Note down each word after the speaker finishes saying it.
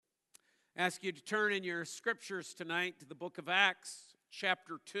I ask you to turn in your scriptures tonight to the book of Acts,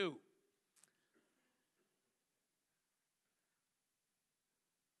 chapter 2.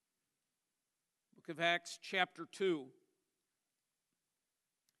 Book of Acts, chapter 2.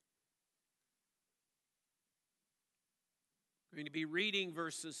 We're going to be reading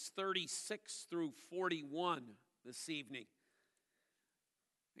verses 36 through 41 this evening.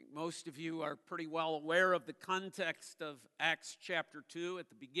 I think most of you are pretty well aware of the context of Acts chapter 2. At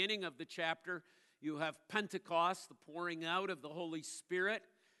the beginning of the chapter, you have Pentecost, the pouring out of the Holy Spirit,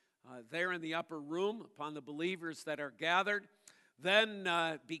 there in the upper room upon the believers that are gathered. Then,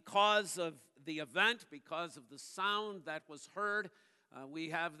 because of the event, because of the sound that was heard,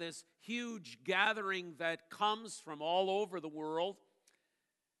 we have this huge gathering that comes from all over the world.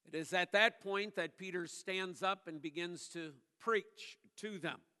 It is at that point that Peter stands up and begins to preach to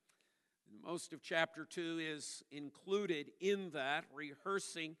them. Most of chapter 2 is included in that,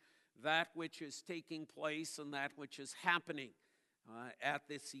 rehearsing that which is taking place and that which is happening at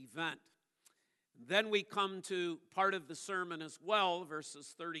this event. Then we come to part of the sermon as well,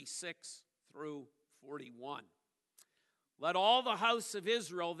 verses 36 through 41. Let all the house of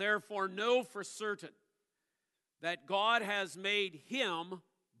Israel therefore know for certain that God has made him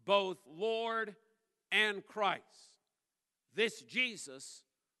both Lord and Christ, this Jesus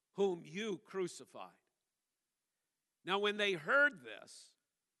whom you crucified. Now when they heard this,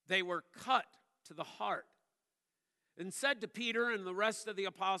 they were cut to the heart and said to Peter and the rest of the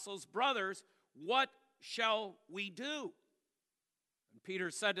apostles, "Brothers, what shall we do?" And Peter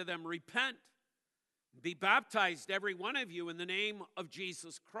said to them, "Repent, and be baptized every one of you in the name of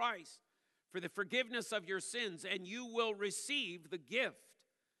Jesus Christ for the forgiveness of your sins, and you will receive the gift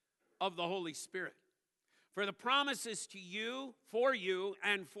of the Holy Spirit. For the promise is to you,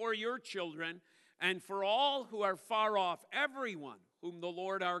 and for your children, and for all who are far off, everyone whom the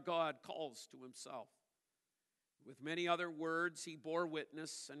Lord our God calls to himself." With many other words he bore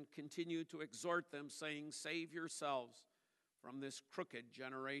witness and continued to exhort them, saying, "Save yourselves from this crooked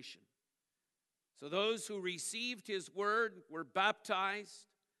generation." So those who received his word were baptized,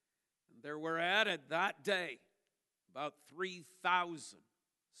 and there were added that day about 3,000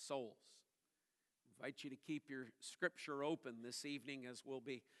 souls. I invite you to keep your scripture open this evening as we'll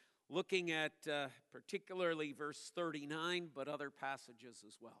be looking at particularly verse 39, but other passages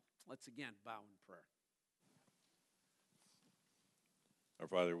as well. Let's again bow in prayer. Our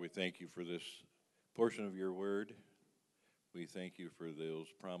Father, we thank you for this portion of your word. We thank you for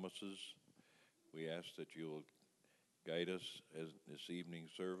those promises. We ask that you will guide us as this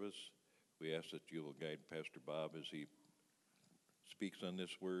evening's service. We ask that you will guide Pastor Bob as he speaks on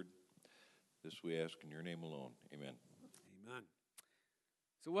this word. This we ask in your name alone. Amen. Amen.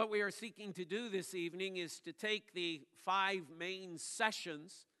 So what we are seeking to do this evening is to take the 5 main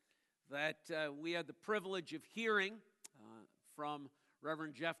sessions that we had the privilege of hearing from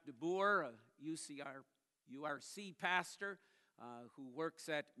Reverend Jeff DeBoer, a URC pastor who works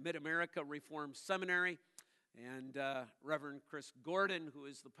at Mid-America Reformed Seminary, and Reverend Chris Gordon, who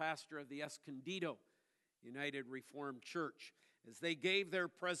is the pastor of the Escondido United Reformed Church. As they gave their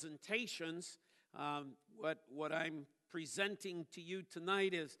presentations, what I'm presenting to you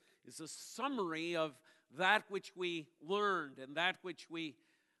tonight is a summary of that which we learned and that which we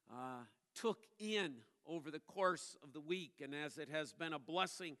took in over the course of the week. And as it has been a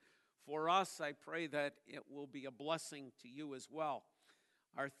blessing for us, I pray that it will be a blessing to you as well.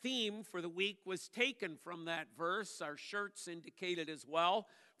 Our theme for the week was taken from that verse. Our shirts indicated as well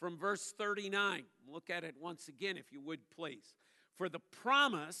from verse 39. Look at it once again, if you would, please. For the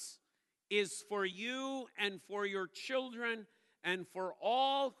promise is for you and for your children and for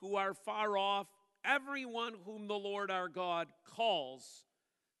all who are far off, everyone whom the Lord our God calls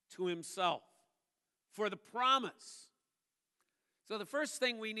to himself. For the promise. So the first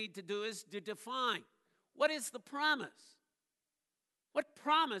thing we need to do is to define, what is the promise? What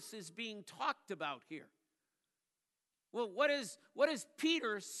promise is being talked about here? Well, what is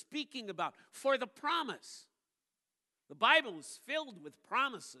Peter speaking about? For the promise. The Bible is filled with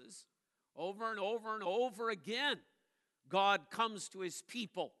promises over and over and over again. God comes to his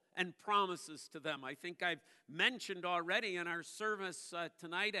people and promises to them. I think I've mentioned already in our service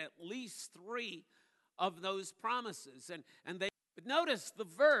tonight at least 3 of those promises. But notice the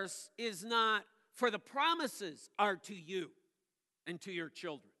verse is not, for the promises are to you and to your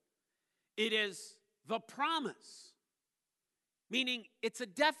children. It is the promise, meaning it's a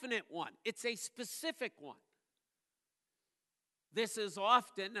definite one. It's a specific one. This is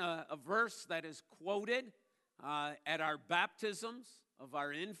often a verse that is quoted at our baptisms of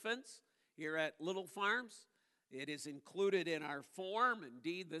our infants here at Little Farms. It is included in our form.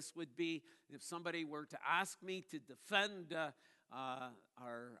 Indeed, this would be, if somebody were to ask me to defend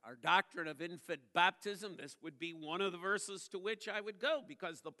our doctrine of infant baptism, this would be one of the verses to which I would go,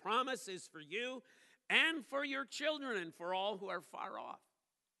 because the promise is for you and for your children and for all who are far off.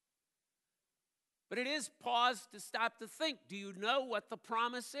 But it is pause to stop to think, do you know what the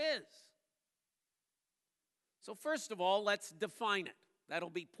promise is? So first of all, let's define it. That'll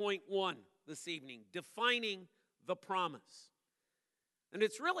be point one this evening, defining the promise. And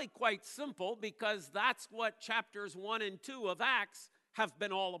it's really quite simple, because that's what chapters 1 and 2 of Acts have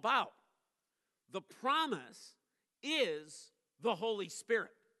been all about. The promise is the Holy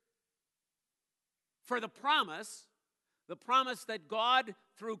Spirit. For the promise that God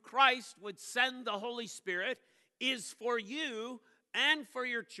through Christ would send the Holy Spirit is for you and for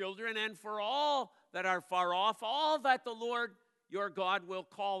your children and for all that are far off, all that the Lord your God will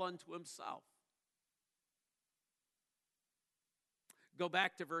call unto himself. Go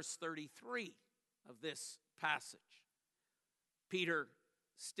back to verse 33 of this passage. Peter,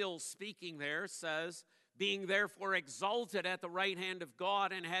 still speaking there, says, being therefore exalted at the right hand of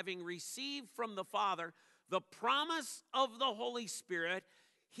God, and having received from the Father the promise of the Holy Spirit,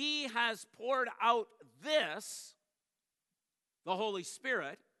 he has poured out this, the Holy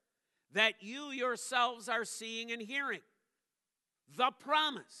Spirit, that you yourselves are seeing and hearing. The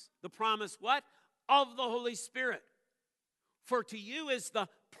promise. The promise what? Of the Holy Spirit. For to you is the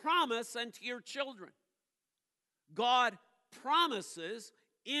promise, and to your children. God promises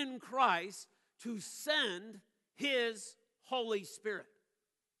in Christ to send his Holy Spirit.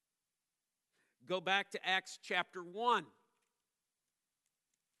 Go back to Acts chapter 1,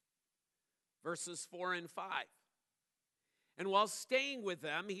 verses 4 and 5. And while staying with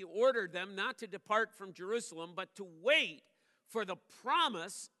them, he ordered them not to depart from Jerusalem, but to wait for the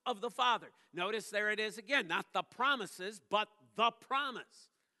promise of the Father. Notice there it is again, not the promises, but the promise.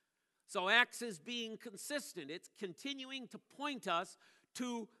 So Acts is being consistent. It's continuing to point us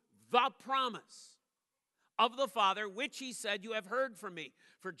to the promise of the Father, which he said, you have heard from me.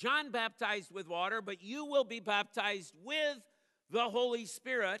 For John baptized with water, but you will be baptized with the Holy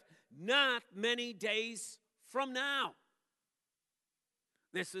Spirit not many days from now.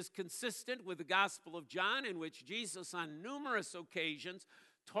 This is consistent with the Gospel of John, in which Jesus on numerous occasions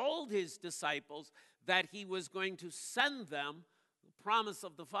told his disciples that he was going to send them the promise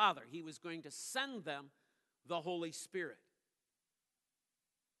of the Father. He was going to send them the Holy Spirit.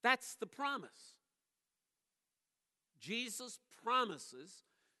 That's the promise. Jesus promises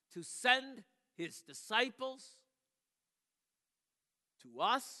to send his disciples, to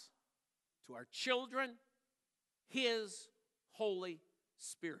us, to our children, his Holy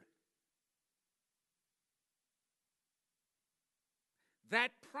Spirit.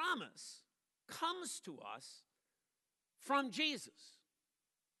 That promise comes to us from Jesus.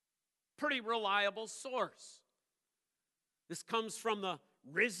 Pretty reliable source. This comes from the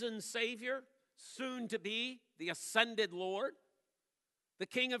risen Savior, soon to be the ascended Lord, the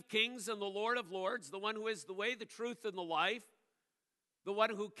King of Kings and the Lord of Lords, the one who is the way, the truth, and the life, the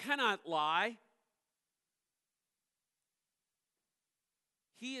one who cannot lie.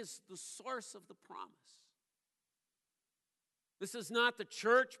 He is the source of the promise. This is not the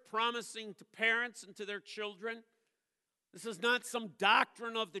church promising to parents and to their children. This is not some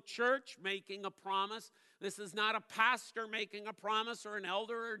doctrine of the church making a promise. This is not a pastor making a promise, or an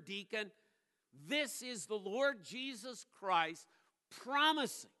elder or deacon. This is the Lord Jesus Christ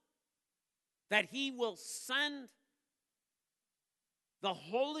promising that he will send the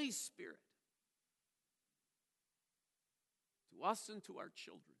Holy Spirit to us and to our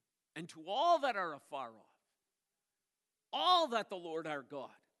children, and to all that are afar off, all that the Lord our God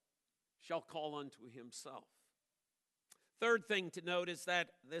shall call unto himself. Third thing to note is that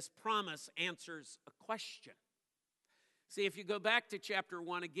this promise answers a question. See, if you go back to chapter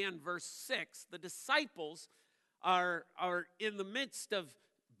 1 again, verse 6, the disciples are in the midst of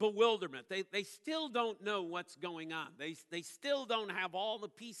bewilderment. They still don't know what's going on. They still don't have all the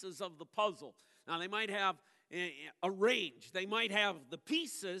pieces of the puzzle. Now, they might have arranged. They might have the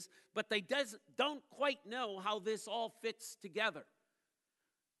pieces, but they don't quite know how this all fits together.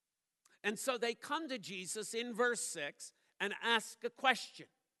 And so they come to Jesus in verse 6 and ask a question.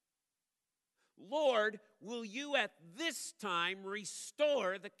 Lord, will you at this time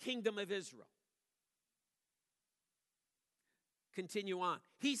restore the kingdom of Israel? Continue on.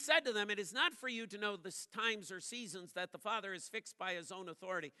 He said to them, it is not for you to know the times or seasons that the Father has fixed by his own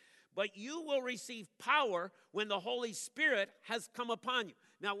authority, but you will receive power when the Holy Spirit has come upon you.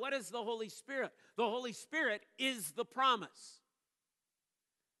 Now, what is the Holy Spirit? The Holy Spirit is the promise.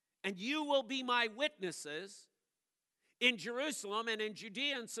 And you will be my witnesses in Jerusalem and in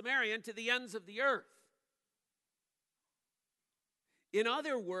Judea and Samaria and to the ends of the earth. In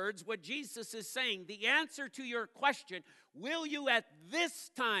other words, what Jesus is saying, the answer to your question, will you at this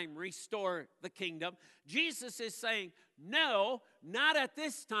time restore the kingdom? Jesus is saying, no, not at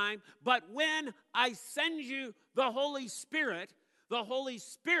this time, but when I send you the Holy Spirit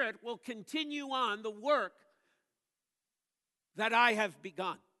will continue on the work that I have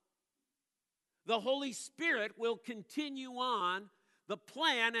begun. The Holy Spirit will continue on the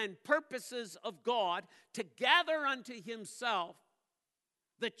plan and purposes of God to gather unto himself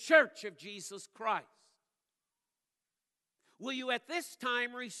the church of Jesus Christ. Will you at this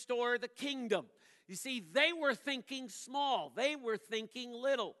time restore the kingdom? You see, they were thinking small. They were thinking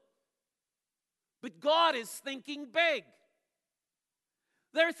little. But God is thinking big.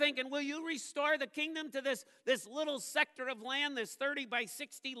 They're thinking, will you restore the kingdom to this little sector of land, this 30 by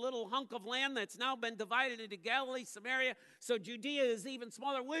 60 little hunk of land that's now been divided into Galilee, Samaria, so Judea is even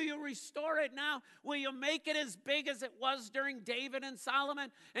smaller. Will you restore it now? Will you make it as big as it was during David and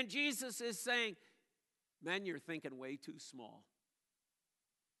Solomon? And Jesus is saying, men, you're thinking way too small.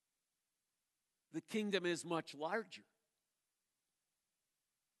 The kingdom is much larger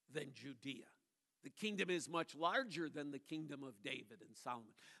than Judea. The kingdom is much larger than the kingdom of David and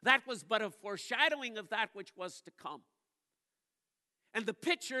Solomon. That was but a foreshadowing of that which was to come. And the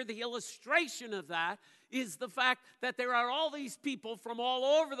picture, the illustration of that is the fact that there are all these people from all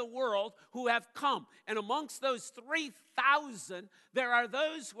over the world who have come. And amongst those 3,000, there are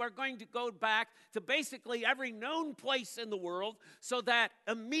those who are going to go back to basically every known place in the world, so that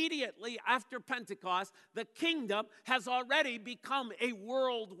immediately after Pentecost, the kingdom has already become a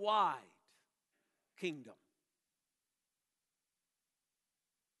worldwide kingdom.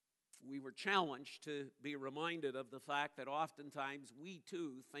 We were challenged to be reminded of the fact that oftentimes we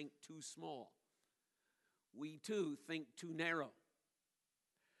too think too small. We too think too narrow.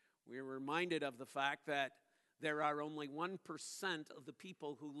 We are reminded of the fact that there are only 1% of the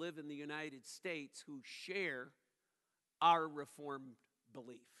people who live in the United States who share our Reformed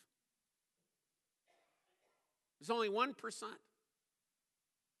belief. There's only 1%.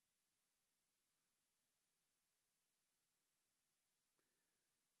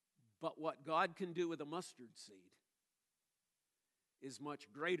 But what God can do with a mustard seed is much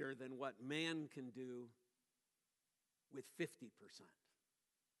greater than what man can do with 50%.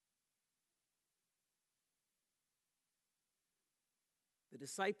 The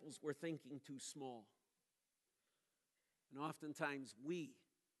disciples were thinking too small. And oftentimes we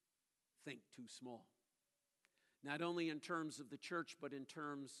think too small. Not only in terms of the church, but in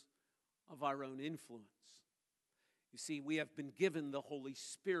terms of our own influence. You see, we have been given the Holy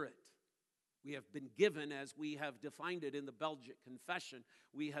Spirit. We have been given, as we have defined it in the Belgic Confession,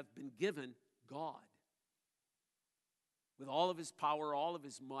 we have been given God. With all of his power, all of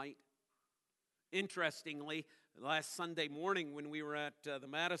his might. Interestingly, last Sunday morning when we were at the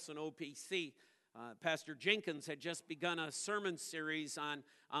Madison OPC, Pastor Jenkins had just begun a sermon series on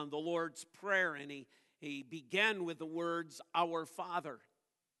the Lord's Prayer, and he began with the words, "Our Father."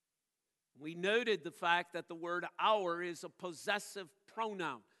 We noted the fact that the word "our" is a possessive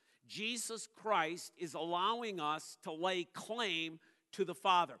pronoun. Jesus Christ is allowing us to lay claim to the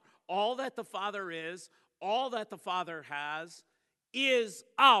Father. All that the Father is, all that the Father has, is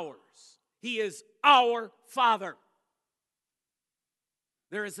ours. He is our Father.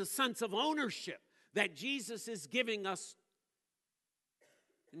 There is a sense of ownership that Jesus is giving us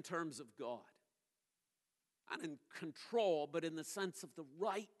in terms of God. Not in control, but in the sense of the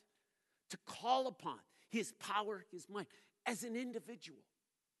right to call upon his power, his might, as an individual.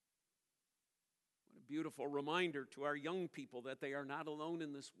 What a beautiful reminder to our young people that they are not alone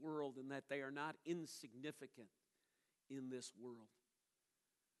in this world and that they are not insignificant in this world.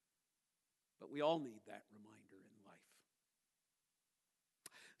 But we all need that reminder in life.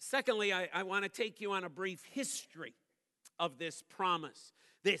 Secondly, I want to take you on a brief history of this promise.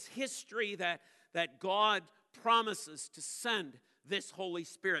 This history that God promises to send this Holy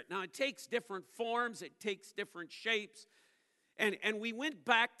Spirit. Now, it takes different forms. It takes different shapes. And we went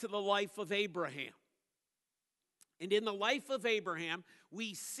back to the life of Abraham. And in the life of Abraham,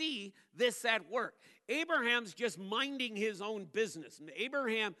 we see this at work. Abraham's just minding his own business.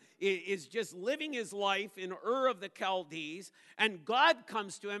 Abraham is just living his life in Ur of the Chaldees, and God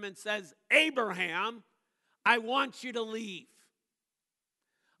comes to him and says, "Abraham, I want you to leave.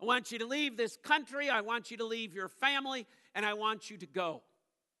 I want you to leave this country. I want you to leave your family, and I want you to go."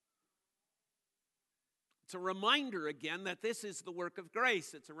 It's a reminder again that this is the work of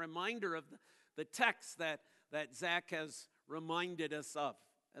grace. It's a reminder of the text that Zach has reminded us of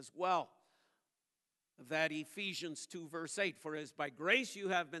as well. that Ephesians 2 verse 8, for as by grace you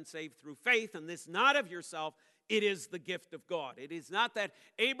have been saved through faith, and this not of yourself, it is the gift of God. It is not that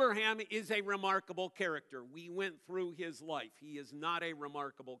Abraham is a remarkable character. We went through his life. He is not a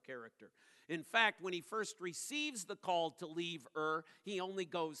remarkable character. In fact, when he first receives the call to leave Ur, he only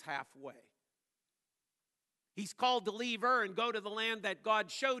goes halfway. He's called to leave Ur and go to the land that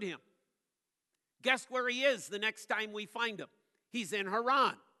God showed him. Guess where he is the next time we find him? He's in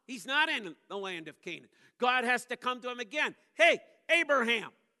Haran. He's not in the land of Canaan. God has to come to him again. Hey, Abraham,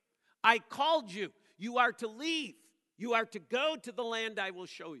 I called you. You are to leave. You are to go to the land I will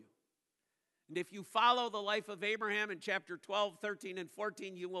show you. And if you follow the life of Abraham in chapter 12, 13, and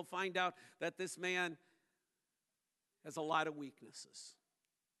 14, you will find out that this man has a lot of weaknesses.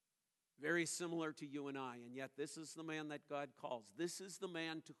 Very similar to you and I. And yet this is the man that God calls. This is the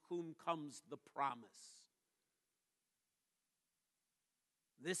man to whom comes the promise.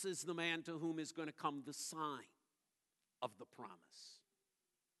 This is the man to whom is going to come the sign of the promise.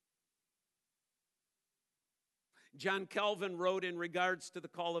 John Calvin wrote in regards to the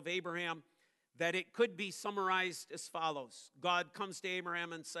call of Abraham that it could be summarized as follows. God comes to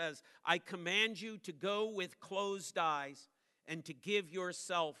Abraham and says, I command you to go with closed eyes and to give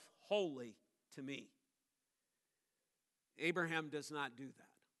yourself wholly to me. Abraham does not do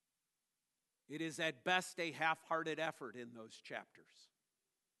that. It is at best a half-hearted effort in those chapters.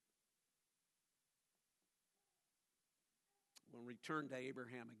 We'll return to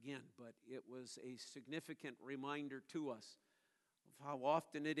Abraham again, but it was a significant reminder to us of how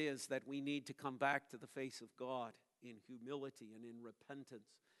often it is that we need to come back to the face of God in humility and in repentance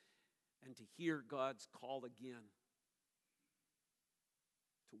and to hear God's call again.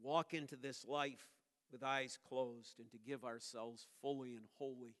 To walk into this life with eyes closed and to give ourselves fully and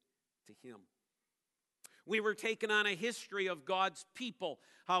wholly to Him. We were taken on a history of God's people,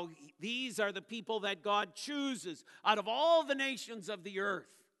 how these are the people that God chooses out of all the nations of the earth.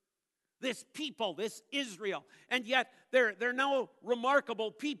 This people, this Israel, and yet they're no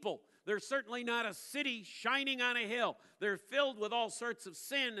remarkable people. They're certainly not a city shining on a hill. They're filled with all sorts of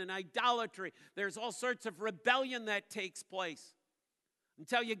sin and idolatry. There's all sorts of rebellion that takes place.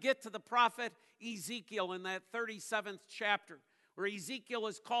 Until you get to the prophet Ezekiel in that 37th chapter, where Ezekiel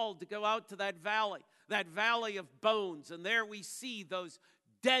is called to go out to that valley of bones. And there we see those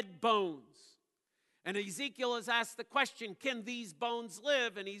dead bones. And Ezekiel is asked the question, can these bones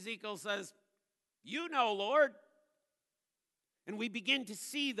live? And Ezekiel says, you know, Lord. And we begin to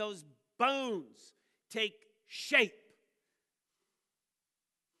see those bones take shape.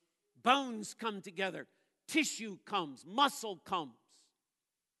 Bones come together. Tissue comes. Muscle comes.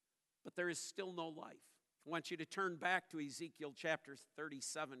 But there is still no life. I want you to turn back to Ezekiel chapter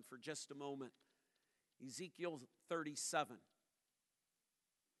 37 for just a moment. Ezekiel 37.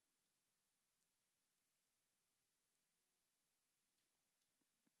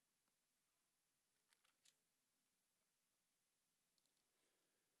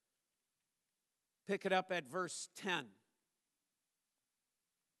 Pick it up at verse 10.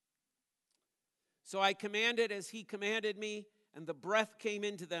 So I commanded as he commanded me, and the breath came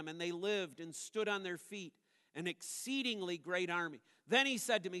into them, and they lived and stood on their feet, an exceedingly great army. Then he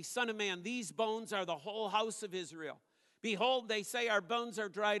said to me, Son of man, these bones are the whole house of Israel. Behold, they say our bones are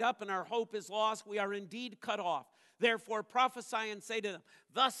dried up, and our hope is lost. We are indeed cut off. Therefore prophesy and say to them,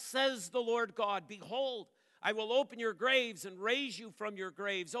 Thus says the Lord God, Behold, I will open your graves and raise you from your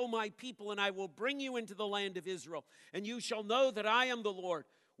graves, O my people, and I will bring you into the land of Israel. And you shall know that I am the Lord,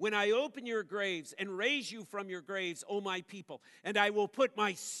 when I open your graves and raise you from your graves, O my people, and I will put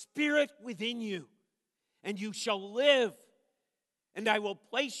my spirit within you, and you shall live, and I will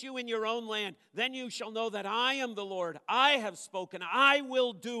place you in your own land. Then you shall know that I am the Lord. I have spoken. I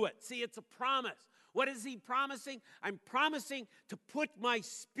will do it. See, it's a promise. What is he promising? I'm promising to put my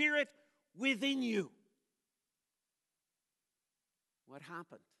spirit within you. What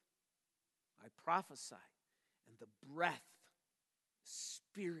happened? I prophesied, and the breath,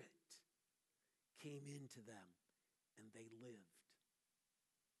 spirit, came into them, and they lived.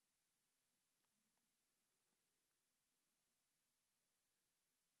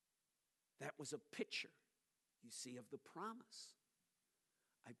 That was a picture, you see, of the promise.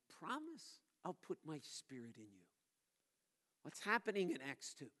 I promise I'll put my spirit in you. What's happening in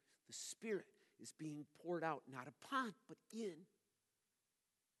Acts 2? The Spirit is being poured out, not upon, but in.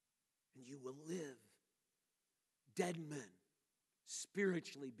 And you will live. Dead men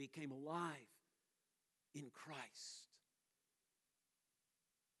spiritually became alive in Christ.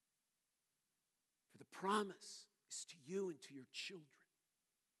 For the promise is to you and to your children.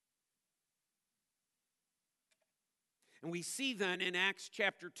 And we see then in Acts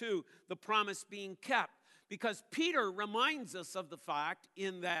chapter 2 the promise being kept, because Peter reminds us of the fact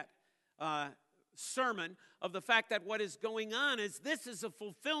in that sermon of the fact that what is going on is this is a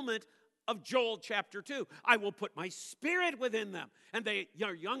fulfillment of Joel chapter 2. I will put my spirit within them, and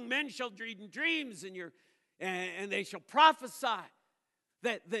your young men shall dream dreams, and they shall prophesy.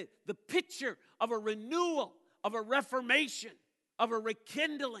 That the picture of a renewal, of a reformation, of a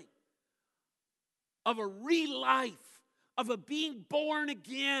rekindling, of a re-life, of a being born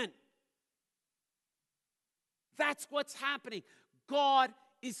again. That's what's happening. God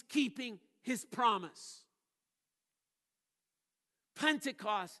is keeping his promise.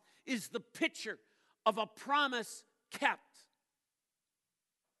 Pentecost is the picture of a promise kept.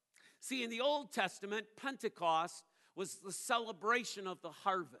 See, in the Old Testament, Pentecost was the celebration of the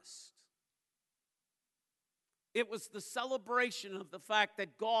harvest. It was the celebration of the fact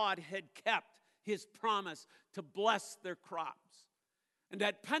that God had kept his promise to bless their crops. And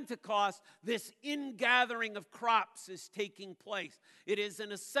at Pentecost, this ingathering of crops is taking place. It is,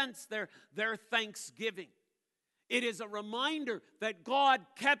 in a sense, their thanksgiving. It is a reminder that God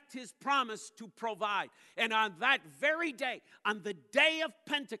kept his promise to provide. And on that very day, on the day of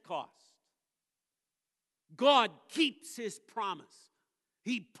Pentecost, God keeps his promise.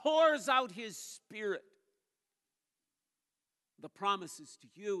 He pours out his Spirit. The promise is to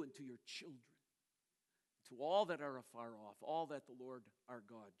you and to your children, to all that are afar off, all that the Lord our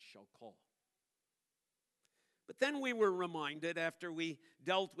God shall call. But then we were reminded, after we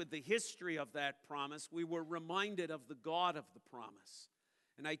dealt with the history of that promise, we were reminded of the God of the promise.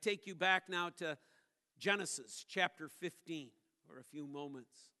 And I take you back now to Genesis chapter 15 for a few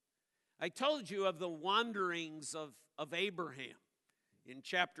moments. I told you of the wanderings of Abraham in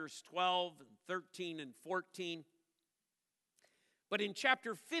chapters 12 and 13 and 14. But in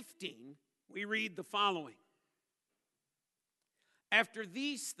chapter 15, we read the following. After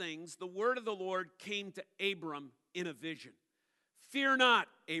these things, the word of the Lord came to Abram in a vision. Fear not,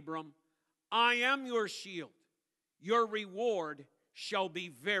 Abram, I am your shield. Your reward shall be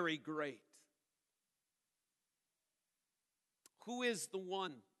very great. Who is the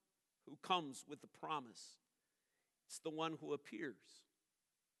one who comes with the promise? It's the one who appears.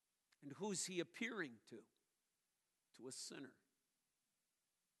 And who's he appearing to? To a sinner.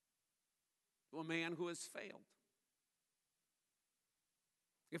 To a man who has failed.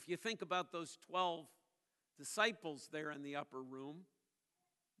 If you think about those 12 disciples there in the upper room,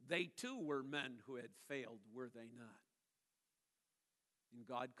 they too were men who had failed, were they not? And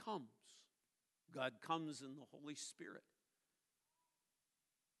God comes. God comes in the Holy Spirit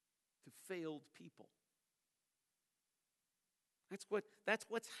to failed people. That's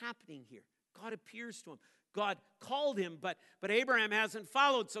what's happening here. God appears to him. God called him, but Abraham hasn't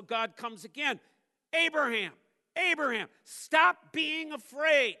followed, so God comes again. Abraham, stop being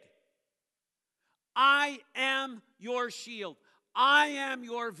afraid. I am your shield. I am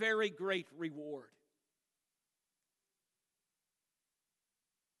your very great reward.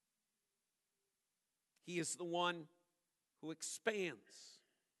 He is the one who expands.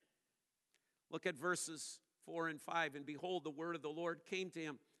 Look at verses 4 and 5. And behold, the word of the Lord came to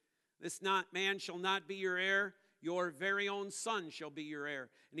him. This man shall not be your heir. Your very own son shall be your heir.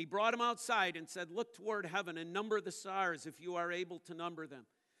 And he brought him outside and said, look toward heaven and number the stars if you are able to number them.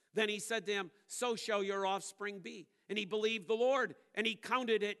 Then he said to him, so shall your offspring be. And he believed the Lord, and he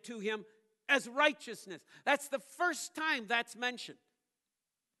counted it to him as righteousness. That's the first time that's mentioned.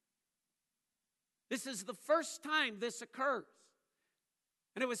 This is the first time this occurs.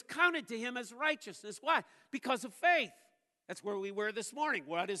 And it was counted to him as righteousness. Why? Because of faith. That's where we were this morning.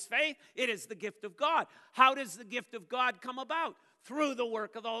 What is faith? It is the gift of God. How does the gift of God come about? Through the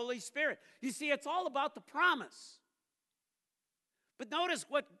work of the Holy Spirit. You see, it's all about the promise. But notice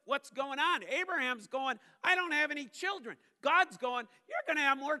what's going on. Abraham's going, I don't have any children. God's going, you're going to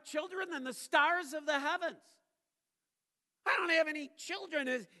have more children than the stars of the heavens. I don't have any children.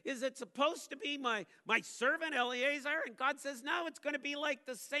 Is it supposed to be my servant Eliezer? And God says, no, it's going to be like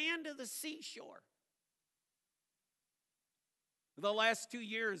the sand of the seashore. The last 2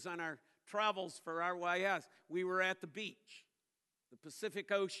 years on our travels for RYS, we were at the beach, the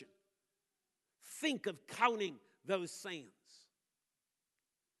Pacific Ocean. Think of counting those sands.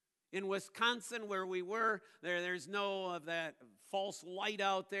 In Wisconsin, where we were, there's no of that false light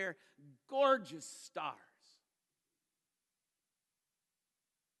out there. Gorgeous stars.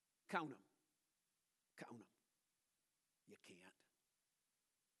 Count them. Count them. You can't.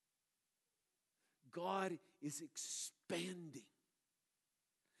 God is expanding.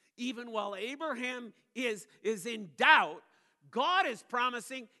 Even while Abraham is in doubt, God is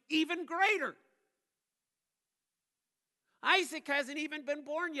promising even greater. Isaac hasn't even been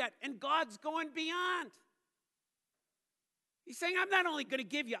born yet, and God's going beyond. He's saying, I'm not only going to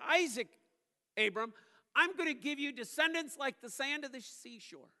give you Isaac, Abram, I'm going to give you descendants like the sand of the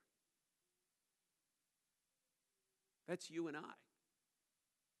seashore. That's you and I.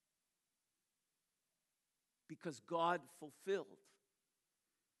 Because God fulfilled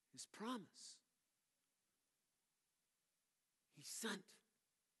his promise. He sent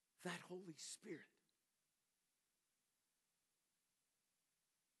that Holy Spirit.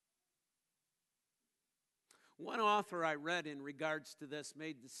 One author I read in regards to this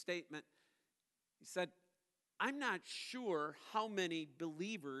made the statement, he said, I'm not sure how many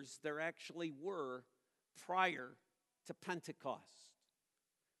believers there actually were prior to Pentecost.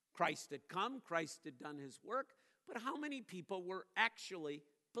 Christ had come, Christ had done his work, but how many people were actually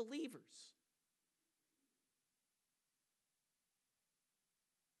believers?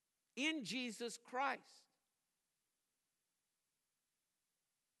 In Jesus Christ.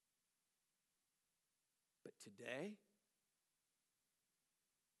 But today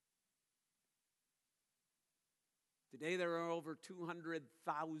there are over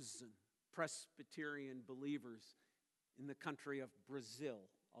 200,000 Presbyterian believers in the country of Brazil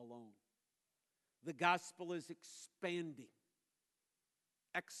alone. The gospel is expanding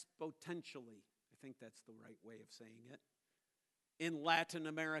exponentially. I think that's the right way of saying it. In Latin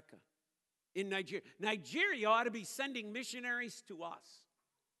America, in Nigeria. Nigeria ought to be sending missionaries to us.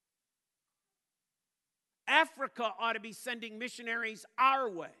 Africa ought to be sending missionaries our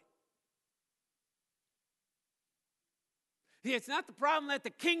way. See, it's not the problem that the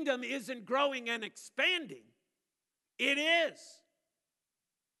kingdom isn't growing and expanding. It is.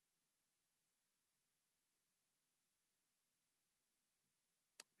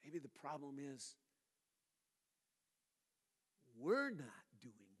 Maybe the problem is we're not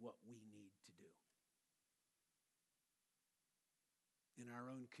doing what we need to do in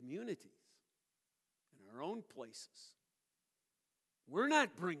our own communities, in our own places. We're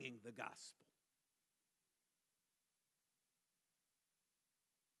not bringing the gospel,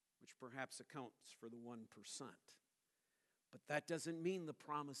 which perhaps accounts for the 1%. But that doesn't mean the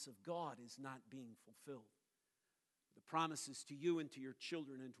promise of God is not being fulfilled. The promises to you and to your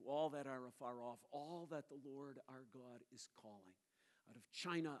children and to all that are afar off, all that the Lord our God is calling, out of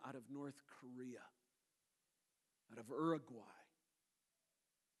China, out of North Korea, out of Uruguay,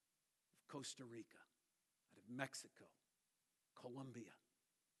 of Costa Rica, out of Mexico, Colombia.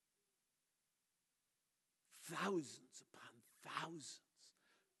 Thousands upon thousands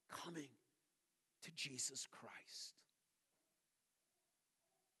coming to Jesus Christ.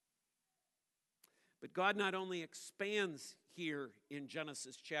 But God not only expands here in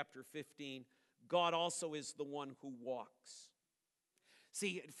Genesis chapter 15, God also is the one who walks.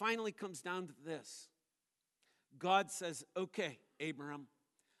 See, it finally comes down to this. God says, okay, Abraham,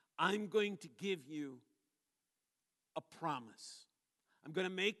 I'm going to give you a promise. I'm going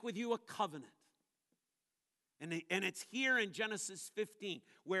to make with you a covenant. And it's here in Genesis 15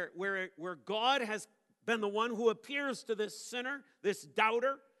 where God has been the one who appears to this sinner, this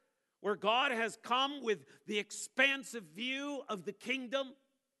doubter, where God has come with the expansive view of the kingdom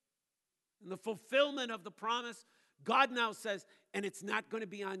and the fulfillment of the promise. God now says, and it's not going to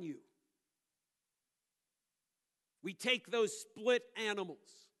be on you. We take those split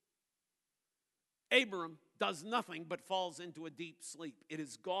animals. Abram does nothing but falls into a deep sleep. It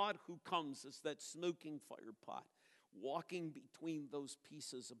is God who comes as that smoking fire pot, walking between those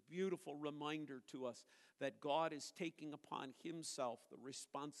pieces, a beautiful reminder to us that God is taking upon himself the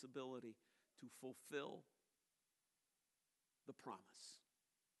responsibility to fulfill the promise.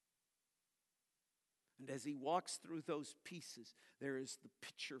 And as he walks through those pieces, there is the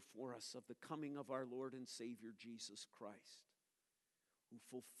picture for us of the coming of our Lord and Savior Jesus Christ, who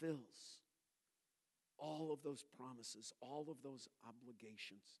fulfills all of those promises, all of those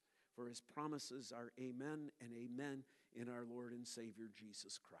obligations. For his promises are amen and amen in our Lord and Savior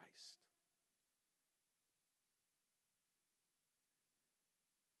Jesus Christ.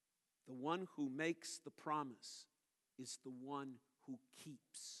 The one who makes the promise is the one who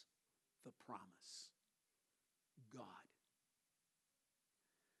keeps the promise. God.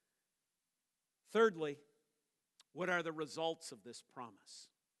 Thirdly, what are the results of this promise?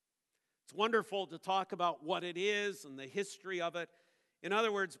 It's wonderful to talk about what it is and the history of it. In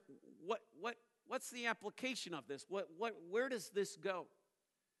other words, what's the application of this? Where does this go?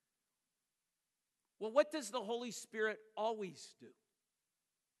 Well, what does the Holy Spirit always do?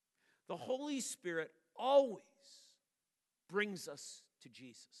 The Holy Spirit always brings us to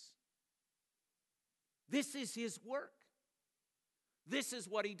Jesus. This is his work. This is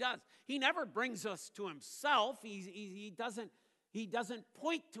what he does. He never brings us to himself. He doesn't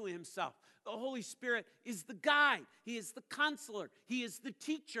point to himself. The Holy Spirit is the guide. He is the counselor. He is the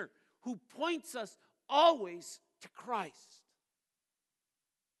teacher who points us always to Christ,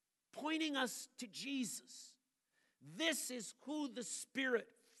 pointing us to Jesus. This is who the Spirit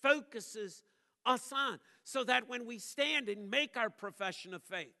focuses us on, so that when we stand and make our profession of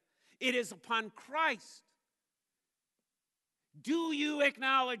faith, it is upon Christ. Do you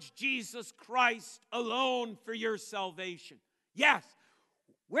acknowledge Jesus Christ alone for your salvation? Yes.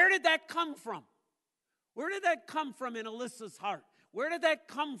 Where did that come from? Where did that come from in Alyssa's heart? Where did that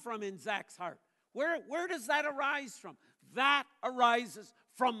come from in Zach's heart? Where does that arise from? That arises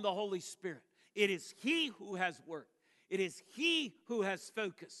from the Holy Spirit. It is He who has worked. It is He who has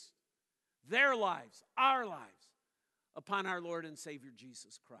focused their lives, our lives, upon our Lord and Savior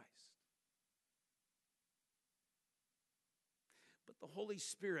Jesus Christ. But the Holy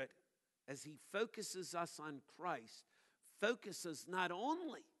Spirit, as He focuses us on Christ, focuses not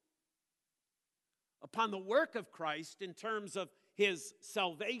only upon the work of Christ in terms of His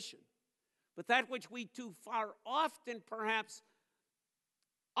salvation, but that which we too far often perhaps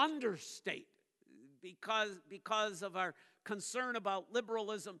understate because of our concern about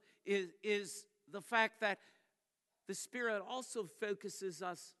liberalism is the fact that the Spirit also focuses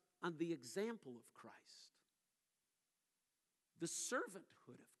us on the example of Christ, the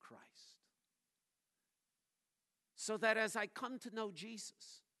servanthood of Christ, so that as I come to know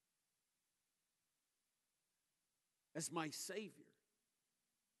Jesus as my Savior,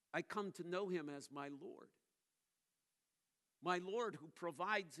 I come to know Him as my Lord who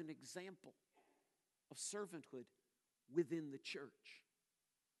provides an example of servanthood within the church.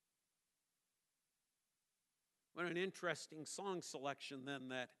 What an interesting song selection then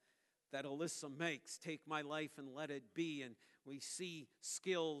that Alyssa makes. Take my life and let it be. And we see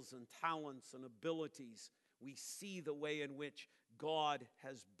skills and talents and abilities. We see the way in which God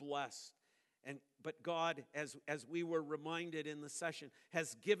has blessed. But God, as we were reminded in the session,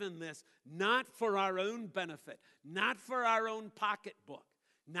 has given this not for our own benefit, not for our own pocketbook,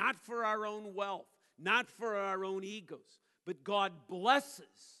 not for our own wealth, not for our own egos, but God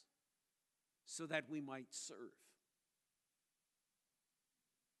blesses so that we might serve.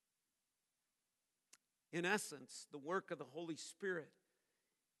 In essence, the work of the Holy Spirit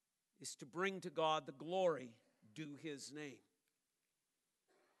is to bring to God the glory due His name.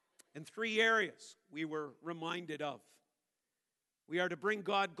 In 3 areas we were reminded of. We are to bring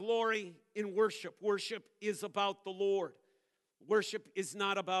God glory in worship. Worship is about the Lord. Worship is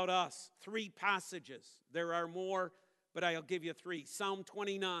not about us. 3 passages. There are more, but I'll give you 3. Psalm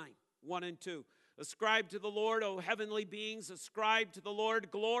 29, 1 and 2. Ascribe to the Lord, O heavenly beings, ascribe to the Lord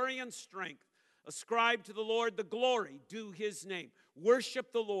glory and strength. Ascribe to the Lord the glory due His name.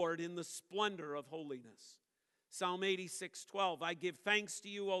 Worship the Lord in the splendor of holiness. Psalm 86:12, I give thanks to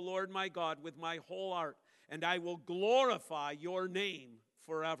you, O Lord my God, with my whole heart, and I will glorify your name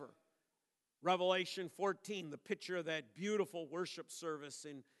forever. Revelation 14, the picture of that beautiful worship service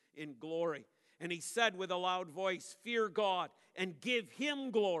in glory. And he said with a loud voice, fear God and give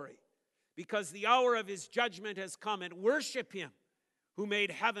Him glory, because the hour of His judgment has come, and worship Him who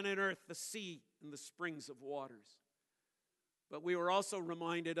made heaven and earth, the sea, and the springs of waters. But we were also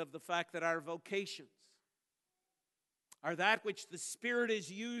reminded of the fact that our vocations are that which the Spirit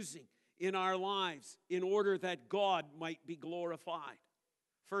is using in our lives in order that God might be glorified.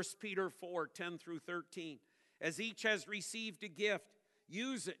 1 Peter 4, 10 through 13. As each has received a gift,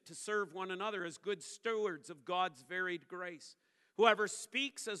 use it to serve one another as good stewards of God's varied grace. Whoever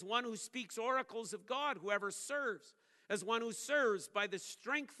speaks, as one who speaks oracles of God. Whoever serves, as one who serves by the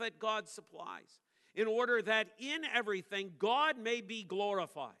strength that God supplies, in order that in everything God may be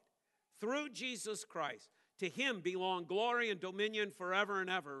glorified through Jesus Christ. To Him belong glory and dominion forever and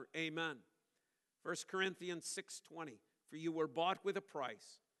ever. Amen. 1 Corinthians 6:20. For you were bought with a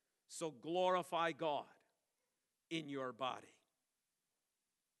price, so glorify God in your body.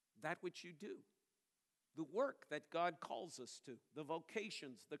 That which you do, the work that God calls us to, the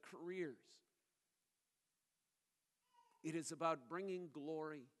vocations, the careers. It is about bringing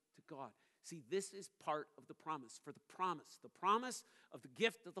glory to God. See, this is part of the promise. For the promise of the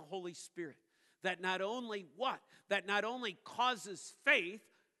gift of the Holy Spirit. That not only what? That not only causes faith,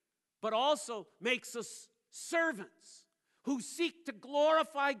 but also makes us servants who seek to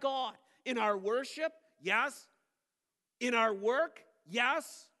glorify God in our worship, yes. In our work,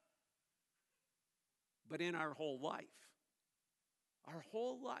 yes. But in our whole life. Our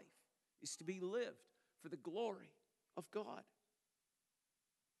whole life is to be lived for the glory of God.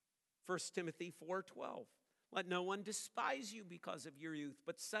 1 Timothy 4:12. Let no one despise you because of your youth,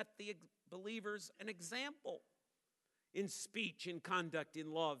 but set the believers an example in speech, in conduct,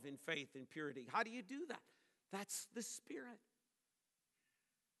 in love, in faith, in purity. How do you do that? That's the Spirit.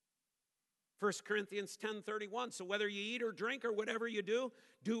 1 Corinthians 10:31, so whether you eat or drink or whatever you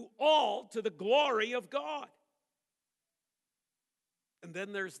do all to the glory of God. And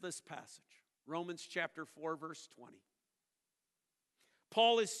then there's this passage, Romans chapter 4, verse 20.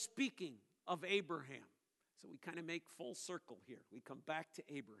 Paul is speaking of Abraham. So we kind of make full circle here. We come back to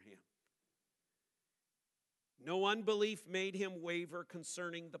Abraham. No unbelief made him waver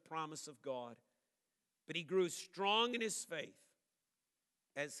concerning the promise of God, but he grew strong in his faith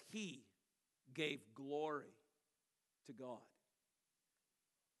as he gave glory to God.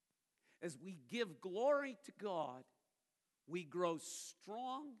 As we give glory to God, we grow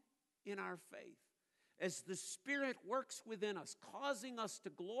strong in our faith. As the Spirit works within us, causing us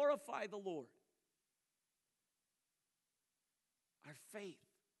to glorify the Lord, our faith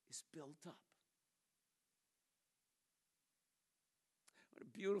is built up. What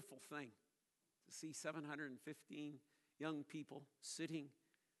a beautiful thing to see 715 young people sitting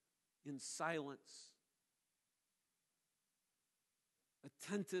in silence,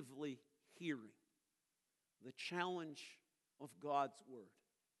 attentively hearing the challenge of God's Word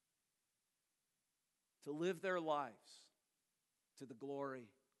to live their lives to the glory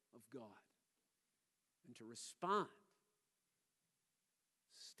of God and to respond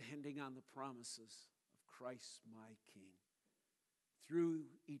standing on the promises of Christ my King. Through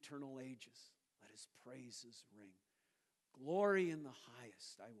eternal ages, let his praises ring. Glory in the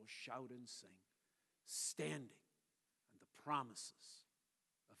highest, I will shout and sing, standing on the promises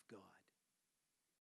of God.